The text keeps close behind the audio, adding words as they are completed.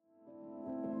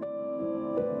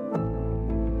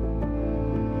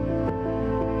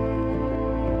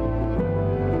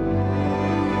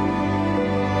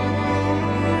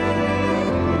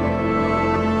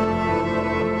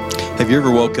Have you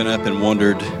ever woken up and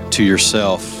wondered to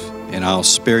yourself, and I'll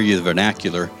spare you the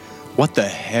vernacular, what the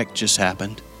heck just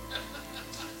happened?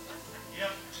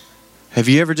 Have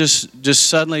you ever just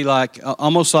suddenly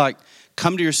almost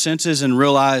come to your senses and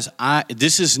realize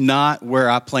this is not where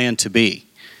I planned to be?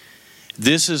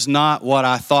 This is not what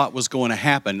I thought was going to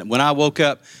happen. When I woke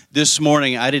up this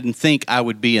morning, I didn't think I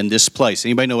would be in this place.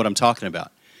 Anybody know what I'm talking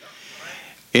about?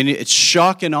 And it's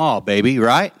shock and awe, baby,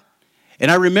 right? And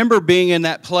I remember being in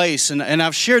that place, and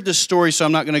I've shared this story, so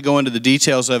I'm not going to go into the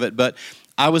details of it, but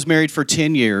I was married for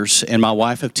 10 years, and my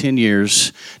wife of 10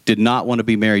 years did not want to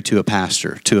be married to a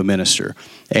pastor, to a minister.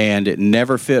 And it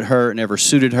never fit her, it never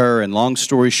suited her, and long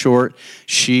story short,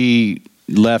 she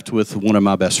left with one of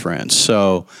my best friends.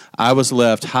 So I was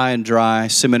left high and dry,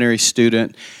 seminary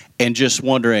student, and just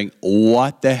wondering,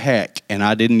 what the heck? And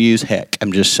I didn't use heck,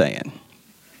 I'm just saying.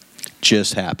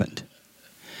 Just happened.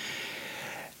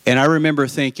 And I remember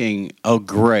thinking, oh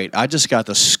great, I just got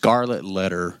the scarlet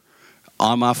letter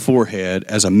on my forehead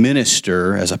as a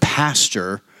minister, as a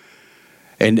pastor,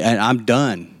 and I'm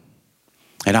done.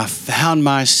 And I found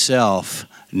myself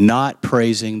not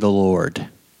praising the Lord.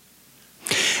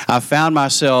 I found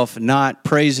myself not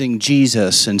praising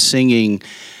Jesus and singing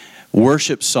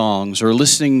worship songs or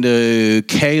listening to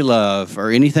K-Love or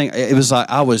anything. It was like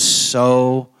I was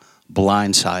so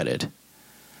blindsided.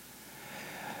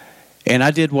 And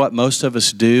I did what most of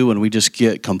us do when we just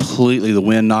get completely the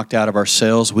wind knocked out of our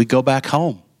sails. We go back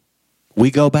home.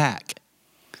 We go back.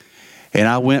 And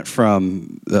I went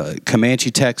from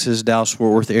Comanche, Texas,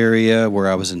 Dallas-Fort Worth area where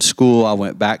I was in school. I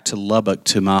went back to Lubbock,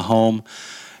 to my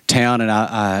hometown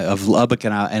of Lubbock,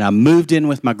 and I moved in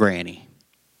with my granny.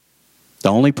 The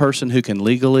only person who can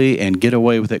legally and get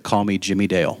away with it call me Jimmy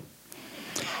Dale.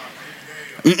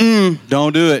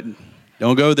 Don't do it.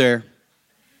 Don't go there.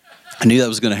 I knew that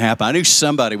was going to happen. I knew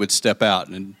somebody would step out.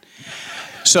 And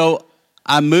so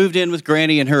I moved in with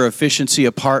Granny in her efficiency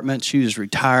apartment. She was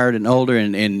retired and older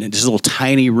and in this little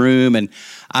tiny room. And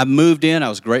I moved in. I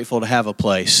was grateful to have a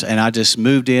place. And I just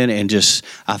moved in and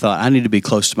I thought, I need to be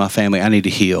close to my family. I need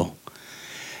to heal.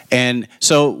 And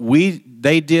so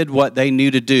they did what they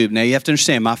knew to do. Now, you have to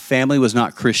understand, my family was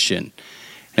not Christian.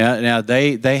 Now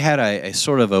they had a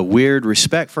sort of a weird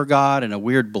respect for God and a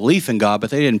weird belief in God, but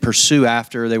they didn't pursue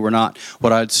after. They were not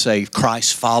what I'd say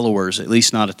Christ followers, at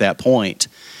least not at that point.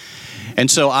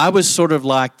 And so I was sort of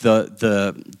like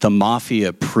the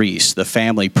mafia priest, the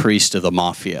family priest of the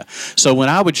mafia. So when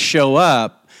I would show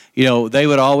up,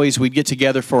 we'd get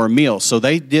together for a meal. So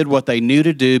they did what they knew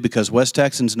to do because West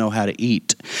Texans know how to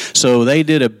eat. So they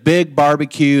did a big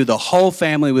barbecue. The whole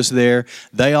family was there.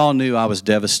 They all knew I was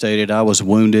devastated. I was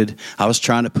wounded. I was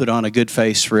trying to put on a good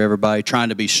face for everybody, trying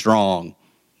to be strong.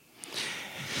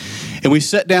 And we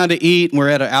sat down to eat, and we're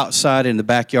outside in the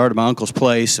backyard of my uncle's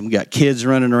place, and we got kids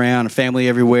running around, and family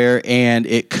everywhere, and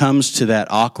it comes to that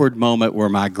awkward moment where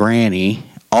my granny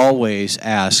always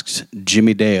asks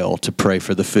Jimmy Dale to pray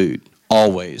for the food.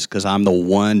 Always, because I'm the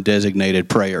one designated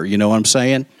prayer. You know what I'm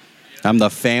saying? I'm the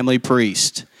family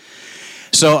priest.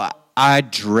 So I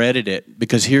dreaded it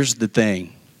because here's the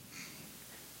thing.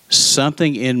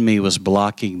 Something in me was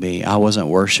blocking me. I wasn't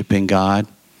worshiping God.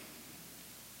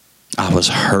 I was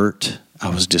hurt. I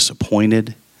was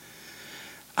disappointed.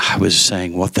 I was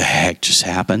saying, what the heck just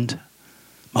happened?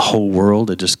 My whole world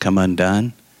had just come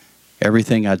undone.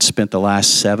 Everything I'd spent the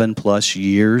last 7+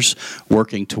 years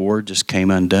working toward just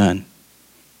came undone.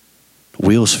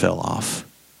 Wheels fell off.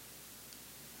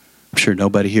 I'm sure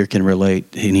nobody here can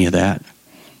relate to any of that.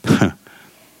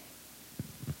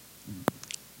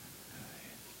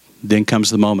 Then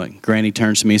comes the moment. Granny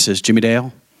turns to me and says, Jimmy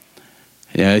Dale?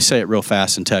 Yeah, they say it real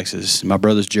fast in Texas. My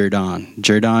brother's Jerry Don.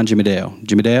 Jerry Don, Jimmy Dale.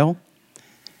 Jimmy Dale?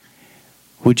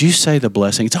 Would you say the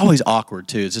blessing? It's always awkward,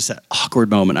 too. It's just that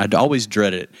awkward moment. I'd always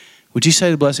dread it. Would you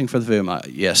say the blessing for the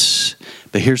food? Yes.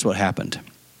 But here's what happened.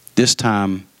 This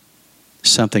time,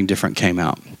 something different came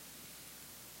out.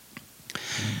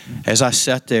 As I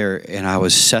sat there, and I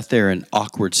was sat there in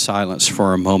awkward silence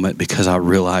for a moment because I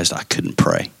realized I couldn't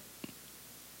pray.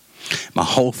 My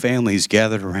whole family's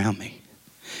gathered around me.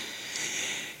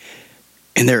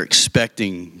 And they're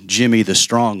expecting Jimmy, the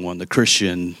strong one, the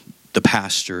Christian, the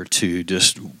pastor, to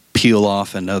just peel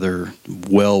off another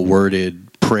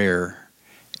well-worded prayer.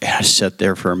 And I sat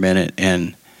there for a minute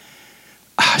and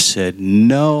I said,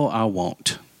 no, I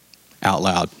won't, out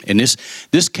loud. And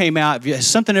this came out. Has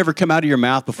something ever come out of your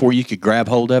mouth before you could grab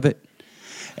hold of it?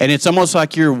 And it's almost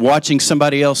like you're watching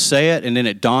somebody else say it and then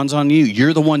it dawns on you,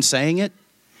 you're the one saying it?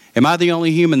 Am I the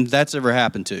only human that's ever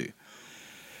happened to?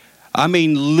 I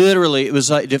mean, literally, it was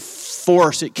like the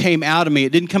force. It came out of me.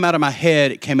 It didn't come out of my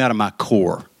head. It came out of my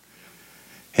core.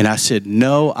 And I said,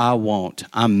 no, I won't.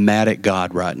 I'm mad at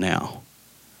God right now.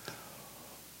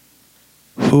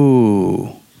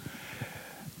 Ooh.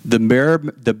 The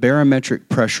barometric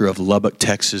pressure of Lubbock,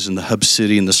 Texas, and the hub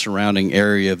city and the surrounding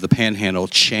area of the Panhandle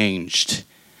changed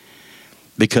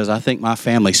because I think my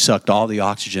family sucked all the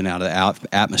oxygen out of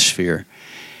the atmosphere.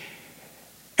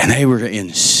 And they were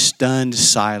in stunned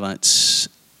silence.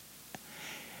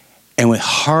 And with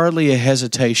hardly a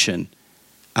hesitation,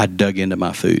 I dug into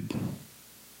my food.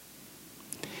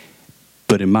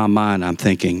 But in my mind, I'm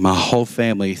thinking, my whole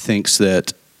family thinks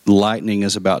that lightning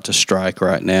is about to strike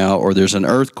right now, or there's an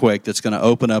earthquake that's going to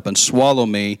open up and swallow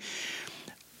me.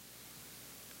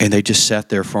 And they just sat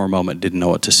there for a moment, didn't know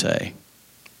what to say.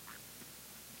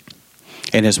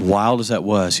 And as wild as that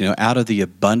was, out of the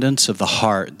abundance of the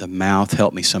heart, the mouth,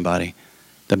 help me somebody,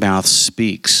 the mouth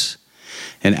speaks.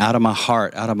 And out of my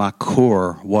heart, out of my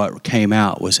core, what came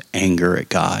out was anger at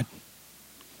God.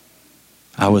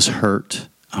 I was hurt.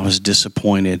 I was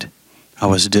disappointed. I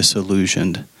was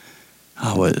disillusioned.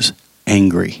 I was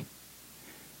angry.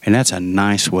 And that's a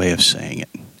nice way of saying it.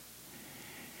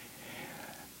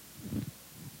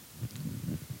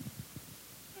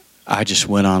 I just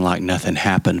went on like nothing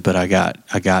happened, but I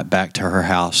got back to her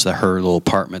house, her little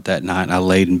apartment that night, and I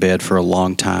laid in bed for a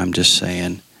long time just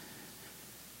saying,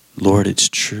 Lord, it's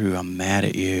true, I'm mad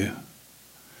at you.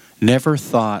 Never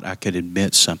thought I could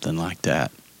admit something like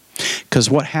that. Because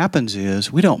what happens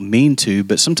is, we don't mean to,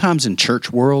 but sometimes in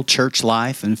church world, church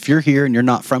life, and if you're here and you're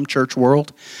not from church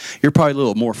world, you're probably a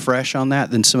little more fresh on that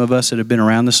than some of us that have been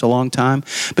around this a long time.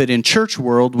 But in church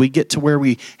world, we get to where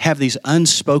we have these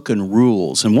unspoken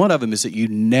rules. And one of them is that you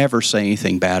never say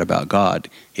anything bad about God,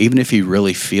 even if you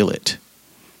really feel it.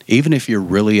 Even if you're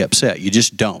really upset, you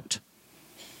just don't.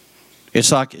 It's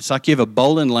like you have a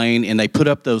bowling lane and they put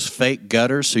up those fake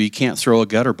gutters so you can't throw a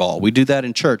gutter ball. We do that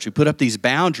in church. We put up these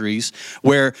boundaries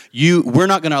where we're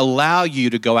not going to allow you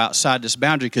to go outside this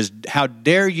boundary because how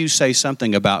dare you say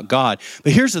something about God.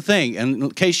 But here's the thing, and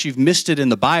in case you've missed it in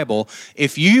the Bible,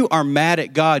 if you are mad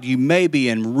at God, you may be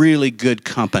in really good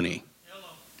company.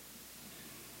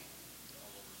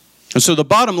 And so the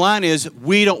bottom line is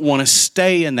we don't want to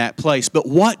stay in that place. But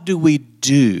what do we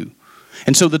do?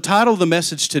 And so the title of the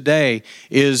message today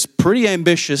is pretty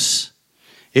ambitious.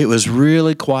 It was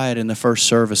really quiet in the first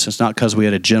service. It's not because we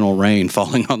had a gentle rain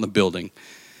falling on the building.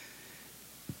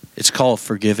 It's called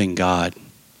Forgiving God.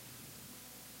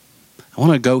 I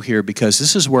want to go here because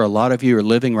this is where a lot of you are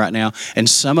living right now, and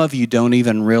some of you don't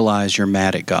even realize you're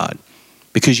mad at God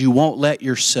because you won't let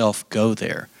yourself go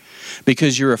there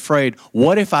because you're afraid,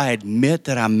 what if I admit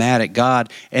that I'm mad at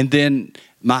God and then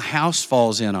my house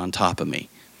falls in on top of me?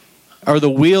 Or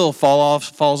the wheel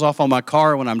falls off on my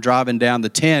car when I'm driving down the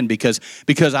 10 because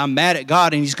I'm mad at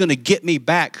God and he's going to get me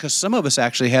back. Because some of us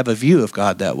actually have a view of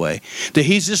God that way. That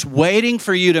he's just waiting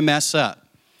for you to mess up.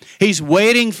 He's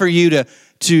waiting for you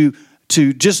to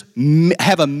just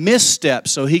have a misstep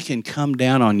so he can come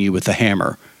down on you with a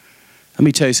hammer. Let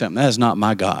me tell you something. That is not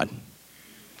my God.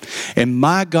 And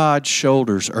my God's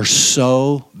shoulders are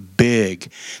so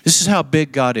big. This is how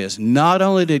big God is. Not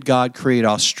only did God create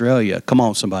Australia, come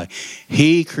on somebody,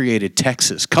 he created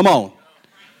Texas. Come on,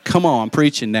 I'm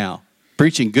preaching now.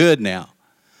 Preaching good now.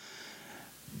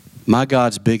 My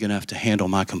God's big enough to handle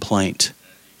my complaint.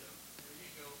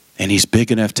 And he's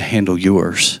big enough to handle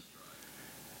yours.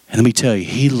 And let me tell you,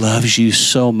 he loves you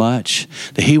so much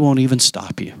that he won't even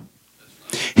stop you.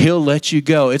 He'll let you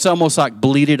go. It's almost like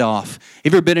bleed it off.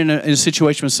 Have you ever been in a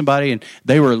situation with somebody and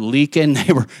they were leaking,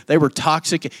 they were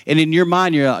toxic, and in your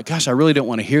mind you're like, gosh, I really don't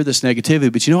want to hear this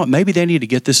negativity, but you know what? Maybe they need to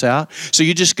get this out. So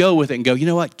you just go with it and go, you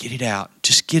know what? Get it out.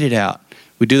 Just get it out.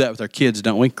 We do that with our kids,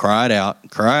 don't we? Cry it out.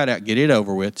 Get it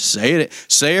over with. Say it.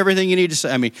 Say everything you need to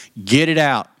say. Get it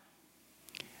out.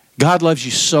 God loves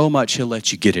you so much, he'll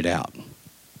let you get it out.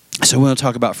 So we're going to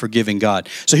talk about forgiving God.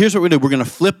 So here's what we're going to do. We're going to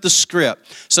flip the script.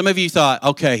 Some of you thought,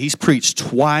 okay, he's preached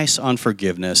twice on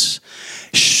forgiveness.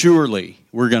 Surely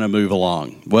we're going to move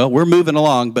along. Well, we're moving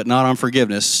along, but not on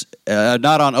forgiveness,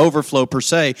 not on overflow per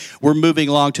se. We're moving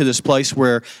along to this place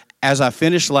where, as I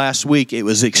finished last week, it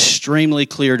was extremely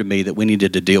clear to me that we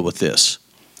needed to deal with this.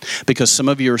 Because some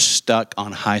of you are stuck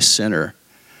on high center,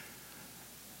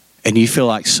 and you feel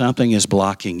like something is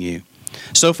blocking you.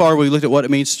 So far, we looked at what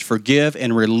it means to forgive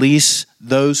and release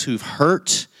those who've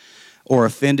hurt or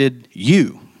offended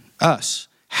you, us.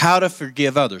 How to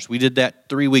forgive others. We did that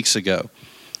 3 weeks ago.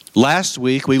 Last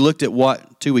week, we looked at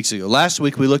what, 2 weeks ago, last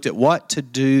week we looked at what to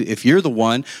do if you're the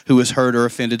one who has hurt or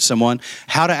offended someone,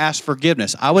 how to ask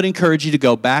forgiveness. I would encourage you to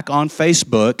go back on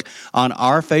Facebook, on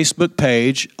our Facebook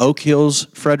page, Oak Hills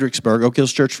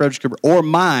Church Fredericksburg, or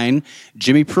mine,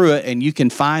 Jimmy Pruitt, and you can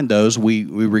find those. We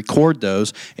record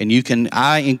those, and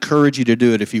I encourage you to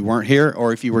do it if you weren't here,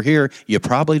 or if you were here, you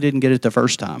probably didn't get it the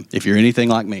first time, if you're anything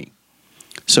like me.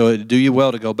 So it'd do you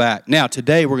well to go back. Now,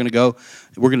 today we're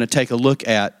going to take a look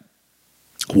at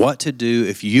what to do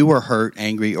if you were hurt,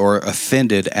 angry, or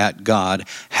offended at God.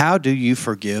 How do you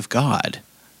forgive God?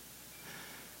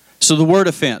 So the word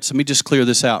offense, let me just clear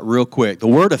this out real quick. The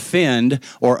word offend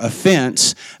or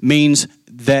offense means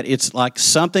that it's like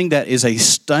something that is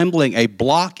a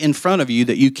block in front of you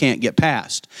that you can't get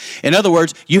past. In other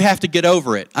words, you have to get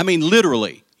over it. I mean,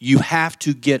 literally, you have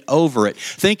to get over it.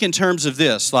 Think in terms of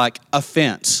this, like a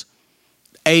fence.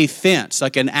 A fence,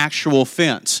 like an actual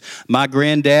fence. My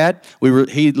granddad,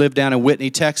 he lived down in Whitney,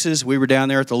 Texas. We were down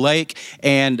there at the lake,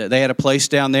 and they had a place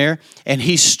down there. And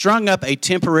he strung up a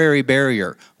temporary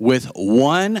barrier with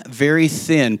one very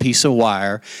thin piece of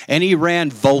wire, and he ran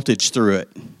voltage through it.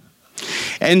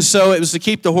 And so it was to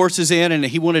keep the horses in, and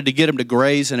he wanted to get them to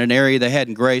graze in an area they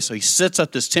hadn't grazed. So he sets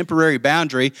up this temporary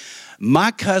boundary.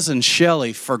 My cousin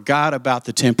Shelly forgot about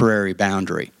the temporary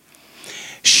boundary.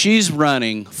 She's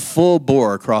running full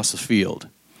bore across the field.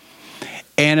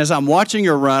 And as I'm watching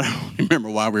her run, I don't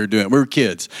remember why we were doing it. We were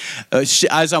kids.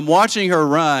 As I'm watching her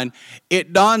run,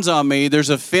 it dawns on me there's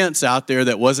a fence out there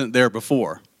that wasn't there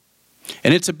before.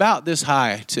 And it's about this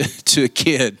high to a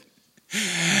kid.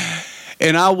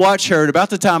 And I watch her, and about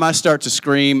the time I start to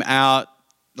scream out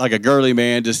like a girly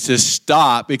man, just to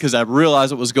stop because I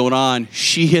realized what was going on,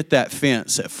 she hit that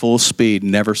fence at full speed,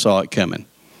 never saw it coming.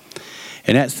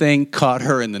 And that thing caught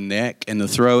her in the neck and the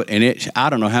throat, and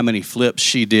I don't know how many flips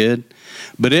she did,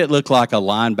 but it looked like a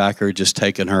linebacker just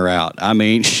taking her out. I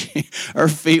mean, her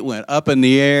feet went up in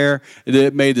the air.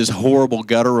 It made this horrible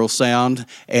guttural sound,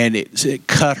 and it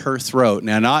cut her throat.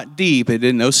 Now, not deep. It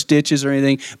didn't, no stitches or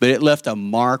anything, but it left a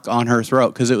mark on her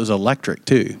throat because it was electric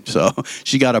too. So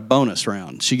she got a bonus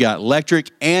round. She got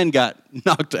electric and got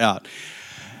knocked out.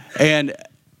 And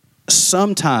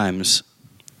sometimes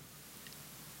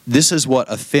this is what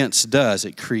offense does.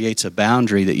 It creates a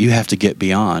boundary that you have to get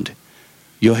beyond.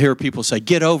 You'll hear people say,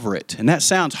 get over it. And that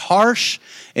sounds harsh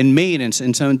and mean, and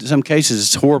in some cases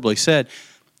it's horribly said.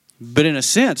 But in a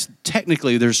sense,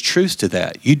 technically there's truth to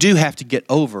that. You do have to get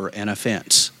over an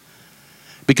offense.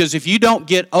 Because if you don't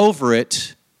get over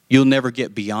it, you'll never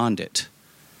get beyond it.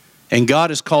 And God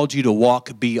has called you to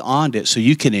walk beyond it so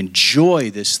you can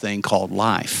enjoy this thing called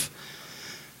life.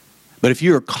 But if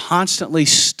you're constantly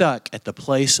stuck at the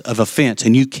place of offense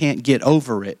and you can't get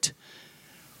over it,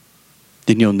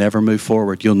 then you'll never move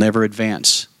forward. You'll never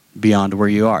advance beyond where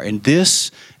you are. And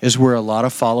this is where a lot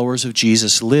of followers of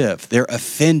Jesus live. They're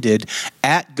offended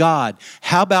at God.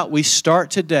 How about we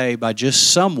start today by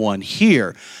just someone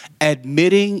here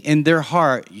admitting in their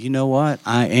heart, you know what?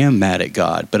 I am mad at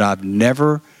God, but I've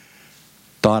never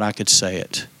thought I could say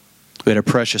it. We had a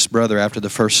precious brother after the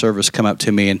first service come up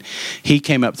to me, and he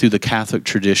came up through the Catholic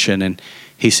tradition, and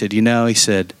he said,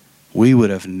 we would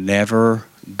have never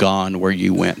gone where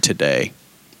you went today.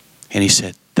 And he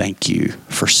said, thank you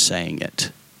for saying it.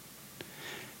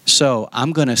 So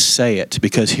I'm going to say it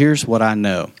because here's what I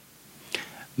know.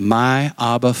 My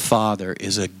Abba Father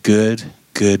is a good,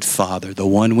 good Father, the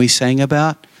one we sang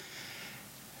about.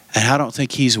 And I don't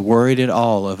think he's worried at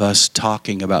all of us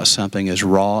talking about something as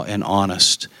raw and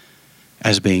honest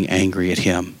as being angry at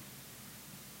him.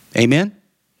 Amen?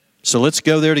 So let's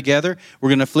go there together. We're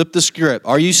going to flip the script.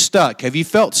 Are you stuck? Have you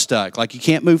felt stuck, like you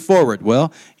can't move forward?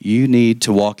 Well, you need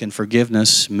to walk in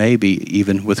forgiveness, maybe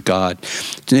even with God.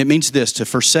 It means this, to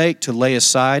forsake, to lay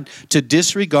aside, to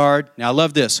disregard. Now I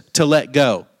love this, to let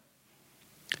go.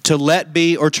 To let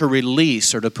be or to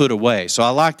release or to put away. So I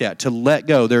like that, to let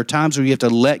go. There are times where you have to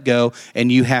let go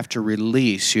and you have to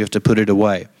release. You have to put it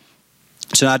away.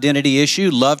 It's an identity issue.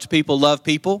 Loved people love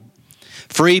people.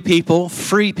 Free people,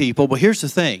 free people. But here's the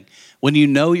thing. When you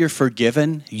know you're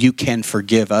forgiven, you can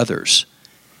forgive others,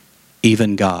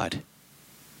 even God.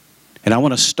 And I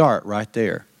want to start right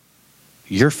there.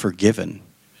 You're forgiven.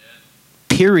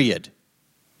 Period.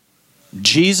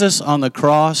 Jesus on the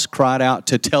cross cried out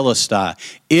to Telestai,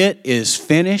 it is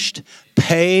finished,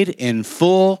 paid in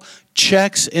full,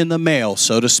 checks in the mail,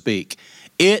 so to speak.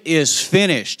 It is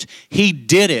finished. He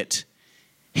did it.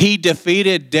 He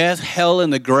defeated death, hell,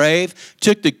 and the grave,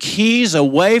 took the keys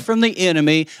away from the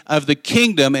enemy of the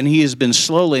kingdom, and he has been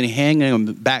slowly handing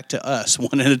them back to us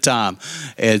one at a time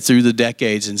and through the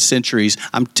decades and centuries.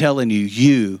 I'm telling you,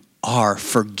 you are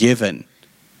forgiven.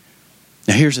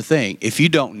 Now here's the thing. If you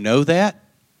don't know that,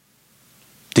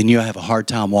 then you'll have a hard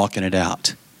time walking it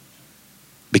out.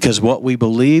 Because what we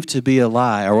believe to be a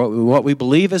lie, or what we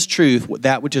believe as truth,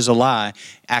 that which is a lie,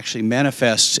 actually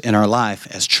manifests in our life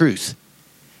as truth.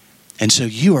 And so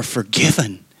you are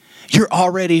forgiven. You're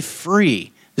already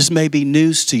free. This may be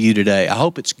news to you today. I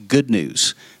hope it's good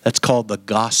news. That's called the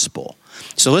gospel.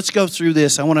 So let's go through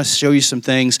this. I want to show you some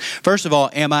things. First of all,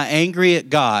 am I angry at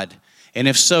God? And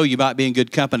if so, you might be in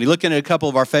good company. Looking at a couple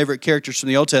of our favorite characters from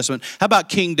the Old Testament. How about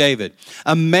King David?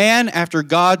 A man after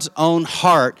God's own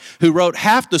heart who wrote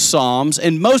half the Psalms,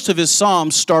 and most of his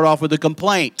Psalms start off with a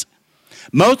complaint.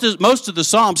 Most of the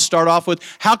Psalms start off with,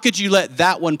 how could you let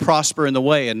that one prosper in the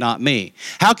way and not me?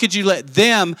 How could you let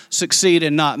them succeed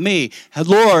and not me?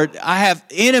 Lord, I have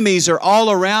enemies are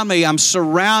all around me. I'm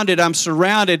surrounded.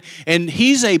 And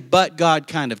he's a but God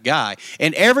kind of guy.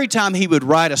 And every time he would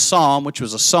write a psalm, which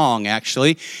was a song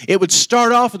actually, it would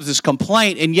start off with this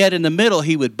complaint, and yet in the middle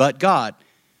he would but God.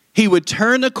 He would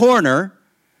turn the corner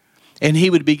and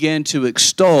he would begin to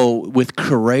extol with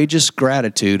courageous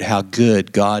gratitude how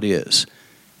good God is,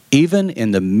 even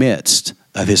in the midst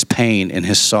of his pain and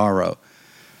his sorrow.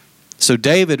 So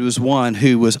David was one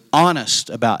who was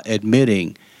honest about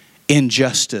admitting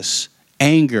injustice,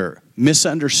 anger,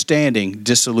 misunderstanding,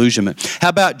 disillusionment. How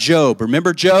about Job?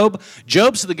 Remember Job?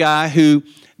 Job's the guy who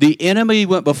the enemy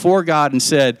went before God and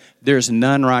said, there's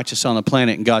none righteous on the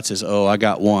planet. And God says, oh, I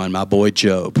got one, my boy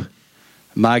Job,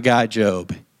 my guy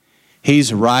Job.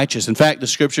 He's righteous. In fact, the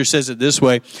scripture says it this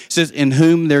way. It says, in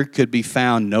whom there could be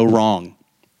found no wrong.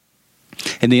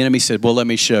 And the enemy said, well, let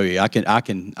me show you. I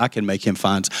can make him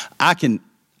find. I can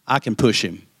push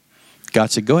him.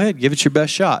 God said, go ahead, give it your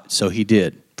best shot. So he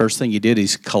did. First thing he did, he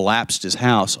collapsed his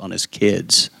house on his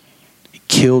kids. He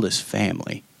killed his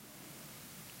family.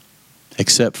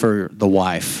 Except for the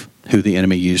wife, who the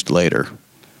enemy used later.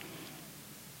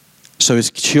 So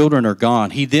his children are gone.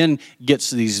 He then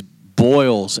gets these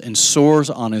boils and sores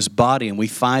on his body, and we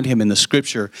find him in the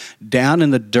scripture down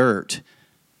in the dirt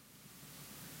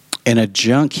in a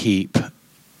junk heap,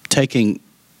 taking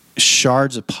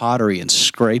shards of pottery and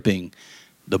scraping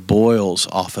the boils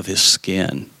off of his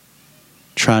skin,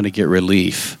 trying to get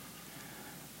relief.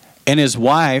 And his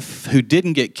wife, who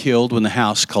didn't get killed when the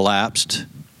house collapsed,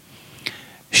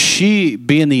 she,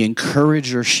 being the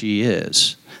encourager she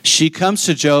is, she comes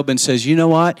to Job and says, you know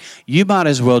what? You might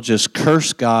as well just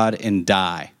curse God and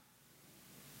die.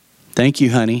 Thank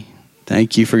you, honey.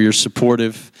 Thank you for your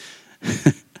supportive.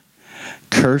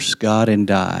 Curse God and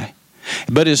die.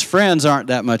 But his friends aren't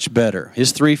that much better.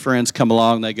 His 3 friends come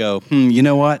along. They go, you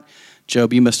know what?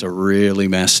 Job, you must have really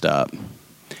messed up.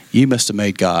 You must have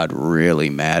made God really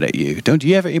mad at you.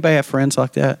 Anybody have friends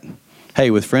like that?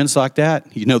 Hey, with friends like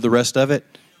that, you know the rest of it?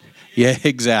 Yeah,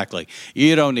 exactly.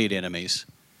 You don't need enemies.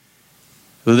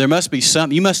 Well, there must be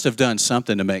something. You must have done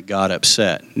something to make God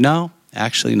upset. No,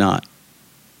 actually not.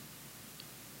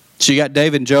 So you got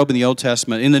David and Job in the Old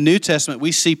Testament. In the New Testament,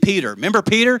 we see Peter. Remember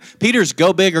Peter? Peter's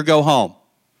go big or go home.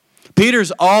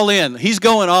 Peter's all in. He's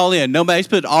going all in. He's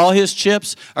put all his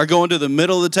chips are going to the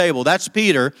middle of the table. That's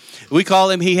Peter. We call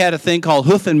him, he had a thing called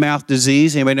hoof and mouth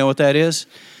disease. Anybody know what that is?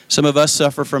 Some of us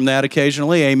suffer from that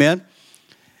occasionally. Amen.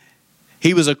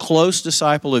 He was a close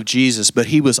disciple of Jesus, but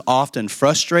he was often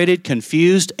frustrated,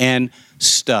 confused, and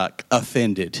stuck,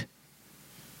 offended.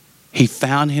 He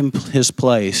found his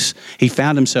place. He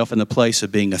found himself in the place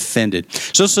of being offended.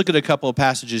 So let's look at a couple of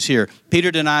passages here. Peter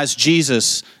denies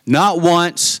Jesus not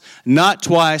once, not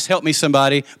twice, help me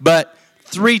somebody, but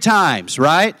 3 times,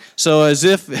 right? So as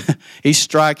if he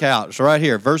strike out. So right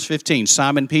here, verse 15,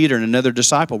 Simon Peter and another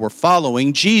disciple were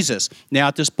following Jesus. Now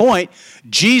at this point,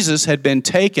 Jesus had been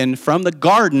taken from the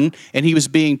garden and he was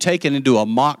being taken into a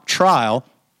mock trial.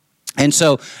 And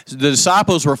so the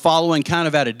disciples were following kind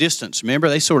of at a distance. Remember,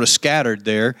 they sort of scattered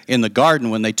there in the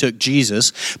garden when they took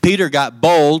Jesus. Peter got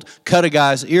bold, cut a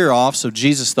guy's ear off. So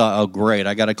Jesus thought, oh, great,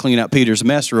 I got to clean up Peter's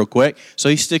mess real quick. So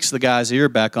he sticks the guy's ear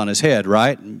back on his head,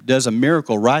 right? Does a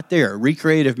miracle right there, a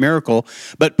recreative miracle.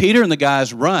 But Peter and the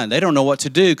guys run. They don't know what to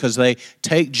do because they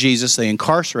take Jesus, they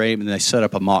incarcerate him, and they set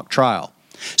up a mock trial.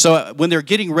 So when they're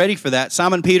getting ready for that,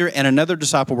 Simon Peter and another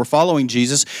disciple were following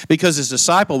Jesus because his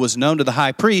disciple was known to the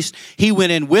high priest. He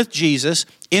went in with Jesus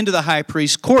into the high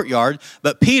priest's courtyard,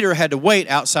 but Peter had to wait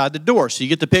outside the door. So you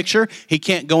get the picture? He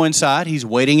can't go inside. He's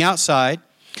waiting outside.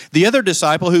 The other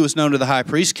disciple, who was known to the high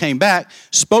priest, came back,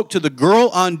 spoke to the girl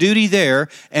on duty there,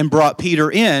 and brought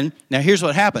Peter in. Now, here's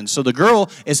what happens. So the girl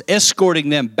is escorting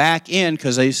them back in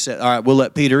because they said, all right, we'll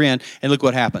let Peter in. And look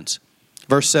what happens.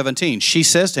 Verse 17, she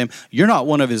says to him, you're not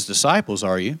one of his disciples,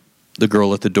 are you? The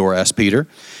girl at the door asked Peter.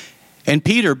 And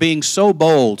Peter, being so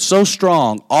bold, so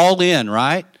strong, all in,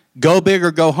 right? Go big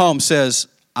or go home, says,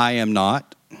 I am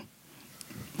not.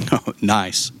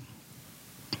 Nice.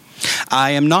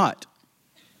 I am not.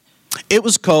 It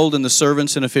was cold, and the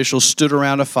servants and officials stood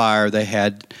around a fire they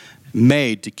had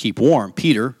made to keep warm.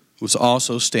 Peter was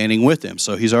also standing with them.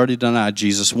 So he's already denied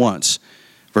Jesus once.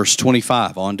 Verse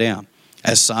 25 on down.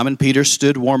 As Simon Peter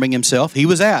stood warming himself, he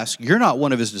was asked, you're not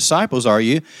one of his disciples, are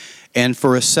you? And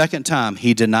for a second time,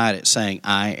 he denied it, saying,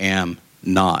 I am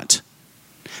not.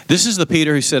 This is the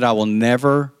Peter who said, I will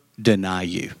never deny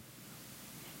you.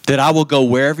 That I will go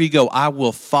wherever you go. I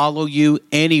will follow you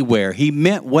anywhere. He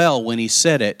meant well when he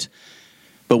said it.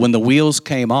 But when the wheels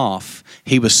came off,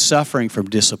 he was suffering from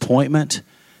disappointment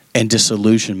and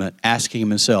disillusionment, asking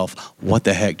himself, what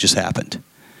the heck just happened?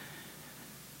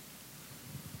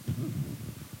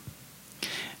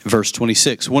 Verse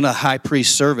 26, one of the high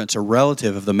priest's servants, a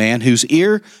relative of the man whose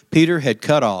ear Peter had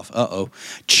cut off,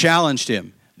 challenged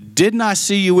him. Didn't I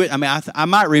see you with, I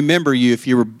might remember you if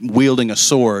you were wielding a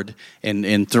sword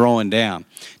and throwing down.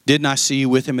 Didn't I see you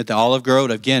with him at the olive grove?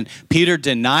 Again, Peter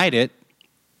denied it.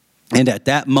 And at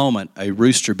that moment, a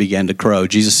rooster began to crow.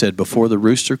 Jesus said, before the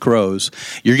rooster crows,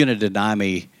 you're going to deny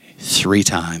me 3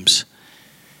 times.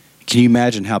 Can you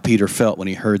imagine how Peter felt when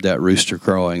he heard that rooster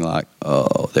crowing? Like,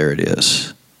 oh, there it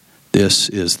is. This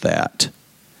is that.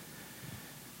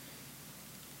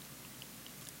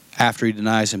 After he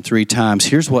denies him 3 times,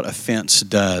 here's what offense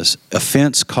does.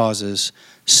 Offense causes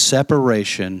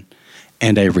separation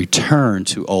and a return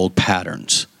to old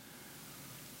patterns.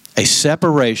 A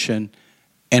separation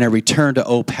and a return to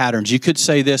old patterns. You could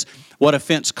say this, what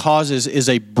offense causes is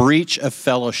a breach of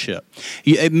fellowship.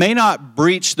 It may not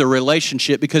breach the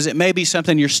relationship because it may be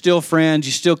something you're still friends,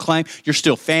 you still claim, you're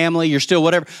still family, you're still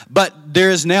whatever, but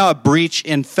there is now a breach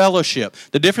in fellowship.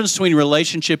 The difference between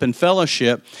relationship and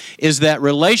fellowship is that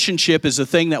relationship is a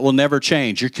thing that will never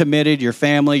change. You're committed, you're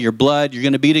family, you're blood, you're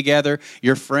going to be together,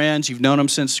 you're friends, you've known them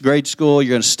since grade school,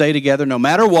 you're going to stay together no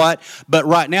matter what, but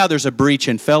right now there's a breach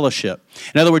in fellowship.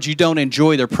 In other words, you don't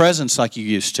enjoy their presence like you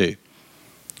used to.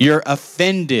 You're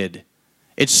offended.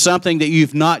 It's something that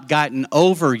you've not gotten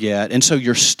over yet, and so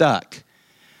you're stuck.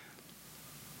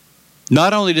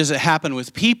 Not only does it happen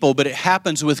with people, but it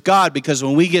happens with God, because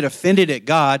when we get offended at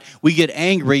God, we get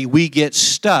angry, we get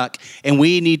stuck, and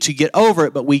we need to get over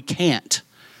it, but we can't.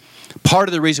 Part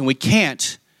of the reason we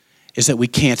can't is that we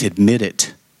can't admit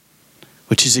it,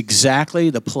 which is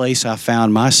exactly the place I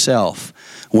found myself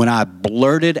when I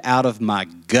blurted out of my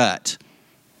gut,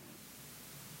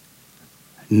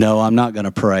 no, I'm not going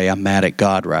to pray. I'm mad at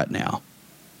God right now.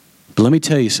 But let me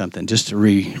tell you something, just to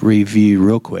review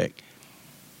real quick.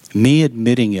 Me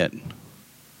admitting it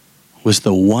was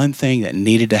the one thing that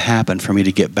needed to happen for me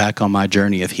to get back on my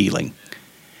journey of healing.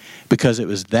 Because it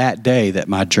was that day that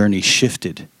my journey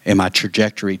shifted and my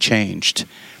trajectory changed.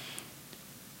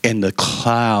 And the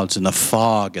clouds and the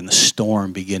fog and the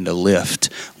storm began to lift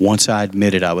once I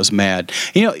admitted I was mad.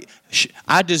 You know,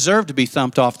 I deserve to be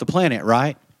thumped off the planet,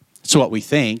 right? It's what we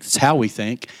think. It's how we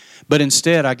think. But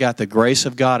instead, I got the grace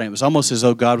of God, and it was almost as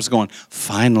though God was going,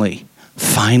 finally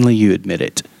you admit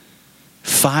it.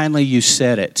 Finally you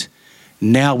said it.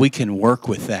 Now we can work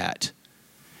with that.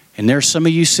 And there's some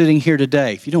of you sitting here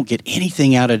today, if you don't get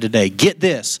anything out of today, get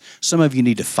this. Some of you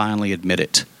need to finally admit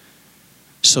it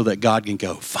so that God can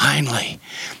go, finally,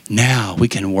 now we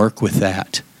can work with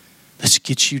that. Let's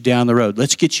get you down the road.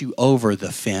 Let's get you over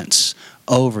the fence,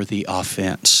 over the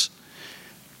offense.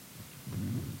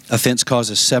 Offense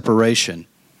causes separation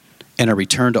and a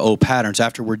return to old patterns.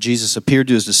 Afterward, Jesus appeared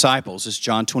to his disciples. This is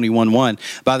John 21:1.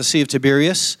 By the Sea of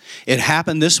Tiberias, it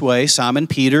happened this way. Simon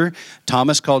Peter,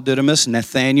 Thomas called Didymus,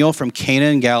 Nathanael from Cana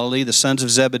in Galilee, the sons of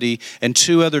Zebedee, and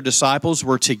 2 other disciples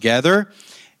were together.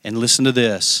 And listen to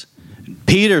this.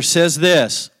 Peter says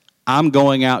this, I'm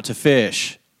going out to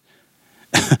fish.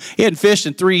 He hadn't fished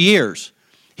in 3 years.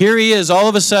 Here he is all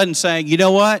of a sudden saying, you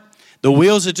know what? The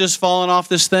wheels have just fallen off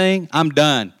this thing. I'm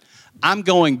done. I'm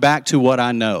going back to what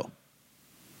I know.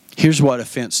 Here's what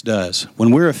offense does.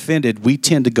 When we're offended, we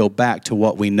tend to go back to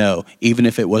what we know, even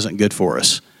if it wasn't good for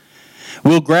us.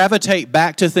 We'll gravitate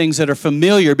back to things that are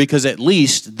familiar because at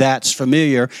least that's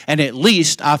familiar, and at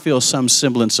least I feel some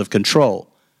semblance of control.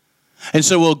 And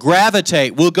so we'll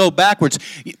gravitate, we'll go backwards.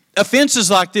 Offense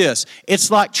is like this. It's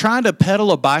like trying to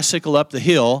pedal a bicycle up the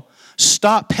hill,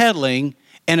 stop pedaling,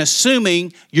 and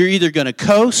assuming you're either going to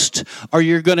coast or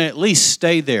you're going to at least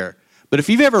stay there. But if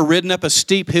you've ever ridden up a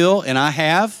steep hill, and I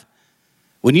have,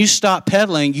 when you stop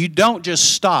pedaling, you don't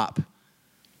just stop.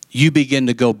 You begin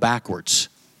to go backwards.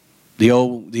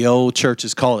 The old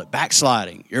churches call it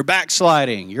backsliding. You're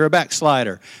backsliding. You're a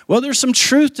backslider. Well, there's some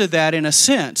truth to that in a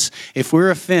sense. If we're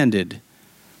offended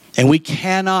and we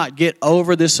cannot get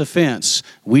over this offense,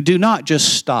 we do not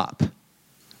just stop.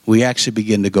 We actually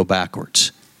begin to go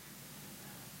backwards.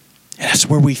 And that's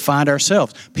where we find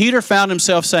ourselves. Peter found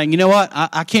himself saying, you know what?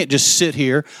 I can't just sit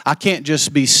here. I can't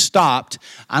just be stopped.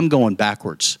 I'm going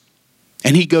backwards.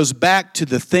 And he goes back to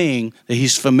the thing that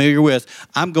he's familiar with.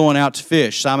 I'm going out to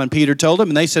fish. Simon Peter told him,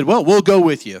 and they said, well, we'll go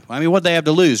with you. I mean, what they have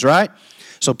to lose, right?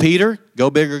 So Peter,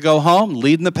 go big or go home,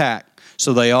 leading the pack.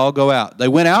 So they all go out. They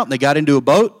went out and they got into a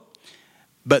boat,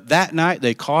 but that night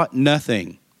they caught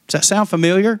nothing. Does that sound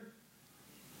familiar?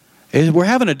 We're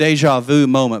having a deja vu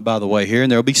moment, by the way, here,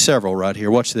 and there will be several right here.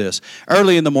 Watch this.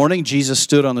 Early in the morning, Jesus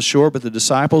stood on the shore, but the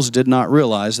disciples did not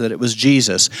realize that it was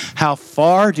Jesus. How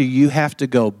far do you have to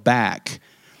go back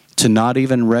to not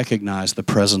even recognize the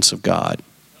presence of God?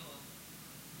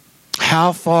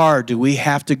 How far do we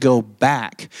have to go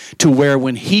back to where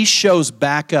when He shows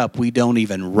back up, we don't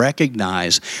even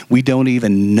recognize, we don't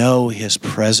even know His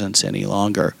presence any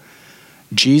longer?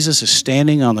 Jesus is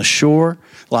standing on the shore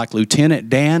like Lieutenant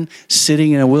Dan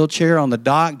sitting in a wheelchair on the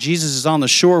dock. Jesus is on the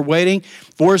shore waiting.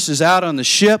 Forrest is out on the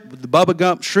ship with the Bubba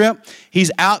Gump shrimp.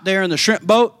 He's out there in the shrimp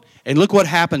boat. And look what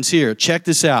happens here. Check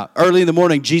this out. Early in the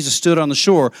morning, Jesus stood on the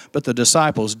shore, but the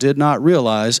disciples did not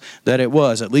realize that it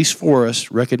was. At least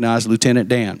Forrest recognized Lieutenant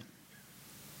Dan.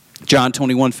 John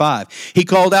 21:5. He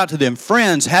called out to them,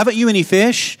 friends, haven't you any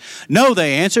fish? No,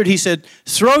 they answered. He said,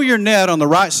 throw your net on the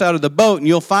right side of the boat and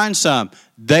you'll find some.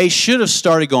 They should have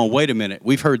started going, wait a minute,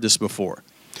 we've heard this before.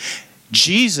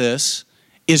 Jesus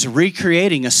is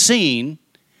recreating a scene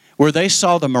where they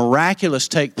saw the miraculous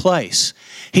take place.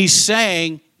 He's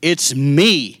saying, it's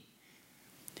me.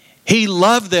 He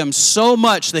loved them so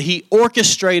much that He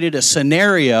orchestrated a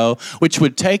scenario which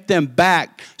would take them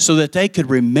back so that they could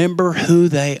remember who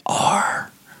they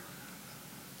are.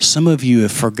 Some of you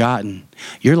have forgotten.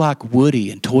 You're like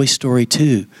Woody in Toy Story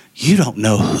 2. You don't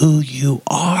know who you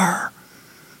are.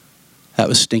 That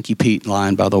was Stinky Pete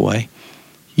line, by the way.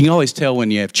 You can always tell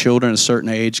when you have children a certain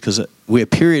age because we have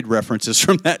period references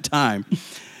from that time.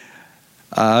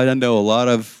 I know a lot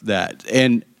of that.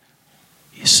 And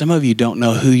some of you don't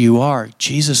know who you are.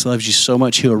 Jesus loves you so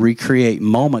much, He'll recreate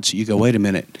moments that you go, wait a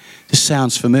minute, this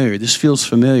sounds familiar. This feels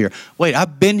familiar. Wait,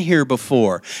 I've been here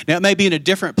before. Now, it may be in a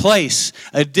different place,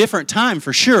 a different time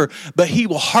for sure, but He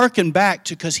will hearken back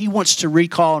to because He wants to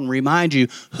recall and remind you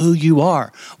who you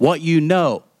are, what you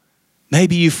know.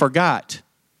 Maybe you forgot.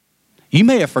 You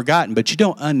may have forgotten, but you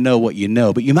don't unknow what you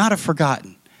know, but you might have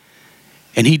forgotten.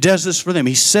 And He does this for them.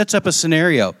 He sets up a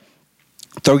scenario.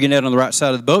 Throw your net on the right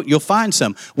side of the boat, you'll find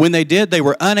some. When they did, they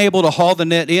were unable to haul the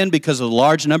net in because of the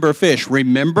large number of fish.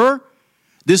 Remember?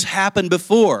 This happened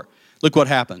before. Look what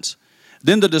happens.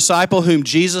 Then the disciple whom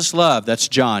Jesus loved, that's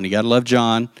John. You got to love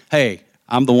John. Hey,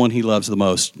 I'm the one He loves the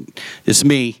most. It's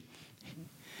me.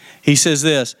 He says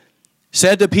this,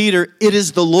 said to Peter, it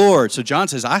is the Lord. So John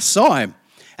says, I saw Him.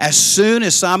 As soon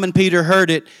as Simon Peter heard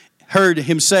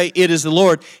Him say, it is the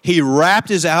Lord, he wrapped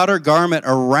his outer garment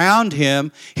around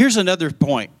him. Here's another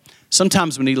point.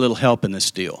 Sometimes we need a little help in this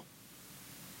deal.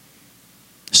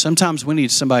 Sometimes we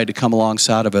need somebody to come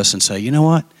alongside of us and say, you know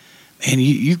what? Man,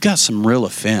 you've got some real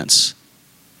offense.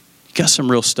 You've got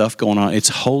some real stuff going on. It's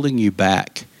holding you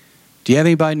back. Do you have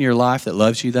anybody in your life that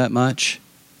loves you that much?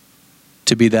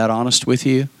 To be that honest with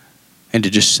you and to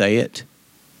just say it?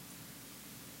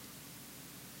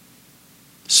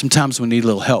 Sometimes we need a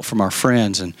little help from our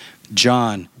friends, and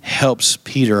John helps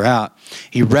Peter out.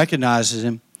 He recognizes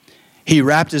him. He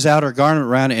wrapped his outer garment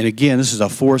around it, and again, this is a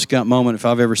Forrest Gump moment if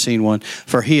I've ever seen one,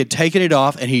 for he had taken it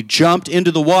off, and he jumped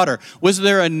into the water. Was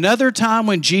there another time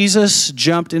when Jesus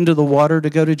jumped into the water to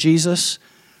go to Jesus?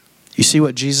 You see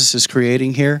what Jesus is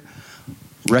creating here?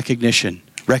 Recognition,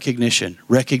 recognition,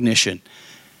 recognition.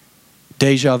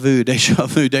 Deja vu, deja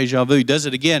vu, deja vu. He does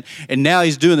it again. And now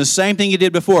he's doing the same thing he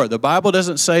did before. The Bible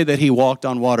doesn't say that he walked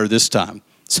on water this time.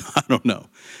 So I don't know.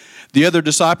 The other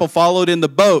disciple followed in the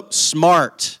boat.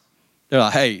 Smart. They're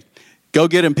like, hey, go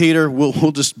get him, Peter.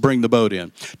 We'll just bring the boat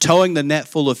in. Towing the net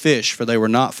full of fish, for they were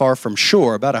not far from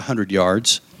shore, about 100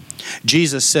 yards.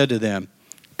 Jesus said to them,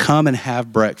 come and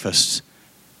have breakfast.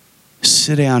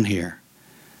 Sit down here.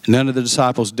 None of the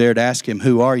disciples dared ask him,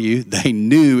 who are you? They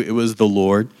knew it was the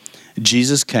Lord.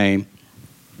 Jesus came,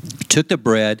 took the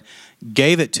bread,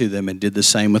 gave it to them, and did the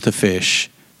same with the fish.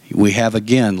 We have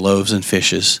again loaves and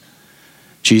fishes.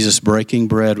 Jesus breaking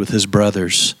bread with his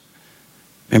brothers,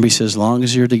 Remember, he says, as long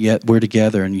as we're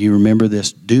together and you remember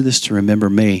this, do this to remember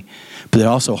me. But it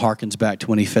also harkens back to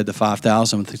when he fed the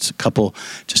 5,000 with just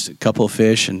a couple of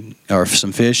fish or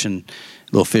some fish and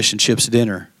a little fish and chips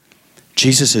dinner.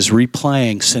 Jesus is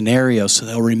replaying scenarios so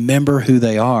they'll remember who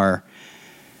they are.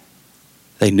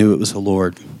 They knew it was the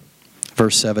Lord.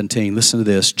 Verse 17, listen to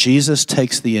this. Jesus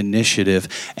takes the initiative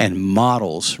and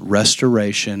models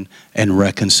restoration and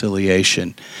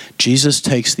reconciliation. Jesus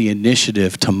takes the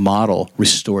initiative to model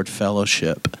restored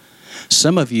fellowship.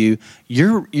 Some of you,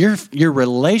 your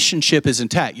relationship is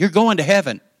intact. You're going to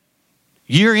heaven.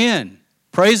 You're in.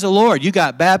 Praise the Lord. You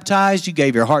got baptized. You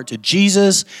gave your heart to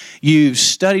Jesus. You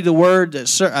studied the Word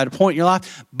at a point in your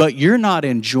life. But you're not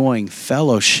enjoying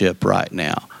fellowship right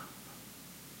now.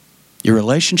 Your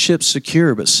relationship's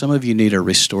secure, but some of you need a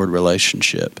restored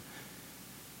relationship.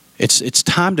 It's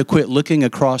time to quit looking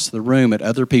across the room at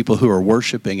other people who are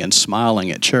worshiping and smiling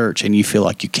at church and you feel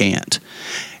like you can't.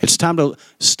 It's time to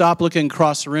stop looking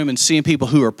across the room and seeing people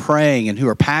who are praying and who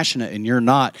are passionate and you're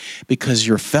not, because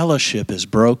your fellowship is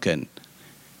broken.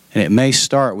 And it may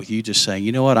start with you just saying,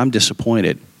 you know what, I'm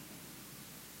disappointed.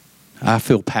 I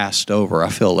feel passed over. I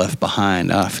feel left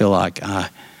behind. I feel like,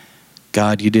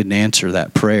 God, you didn't answer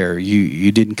that prayer.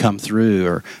 You didn't come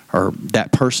through, or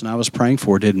that person I was praying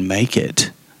for didn't make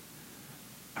it.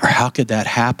 Or how could that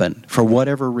happen? For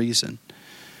whatever reason.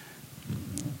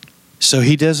 So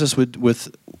he does this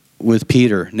with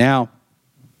Peter. Now,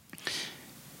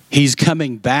 he's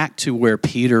coming back to where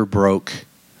Peter broke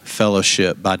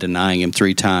fellowship by denying him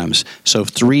 3 times. So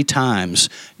 3 times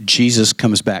Jesus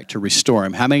comes back to restore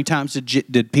him. How many times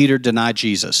did Peter deny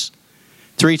Jesus?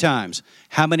 3 times.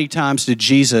 How many times did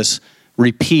Jesus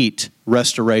repeat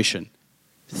restoration?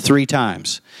 3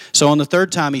 times. So on the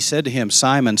 3rd time he said to him,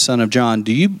 Simon, son of John,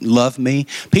 do you love me?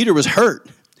 Peter was hurt.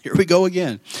 Here we go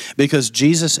again. Because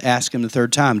Jesus asked him the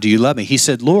 3rd time, do you love me? He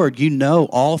said, Lord, you know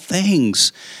all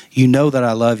things. You know that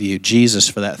I love you. Jesus,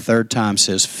 for that 3rd time,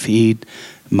 says, feed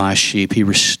my sheep. He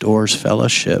restores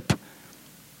fellowship.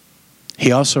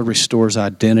 He also restores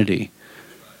identity.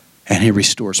 And he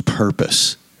restores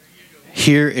purpose.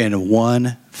 Here in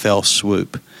one fell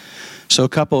swoop. So a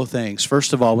couple of things.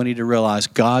 First of all, we need to realize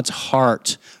God's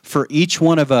heart for each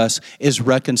one of us is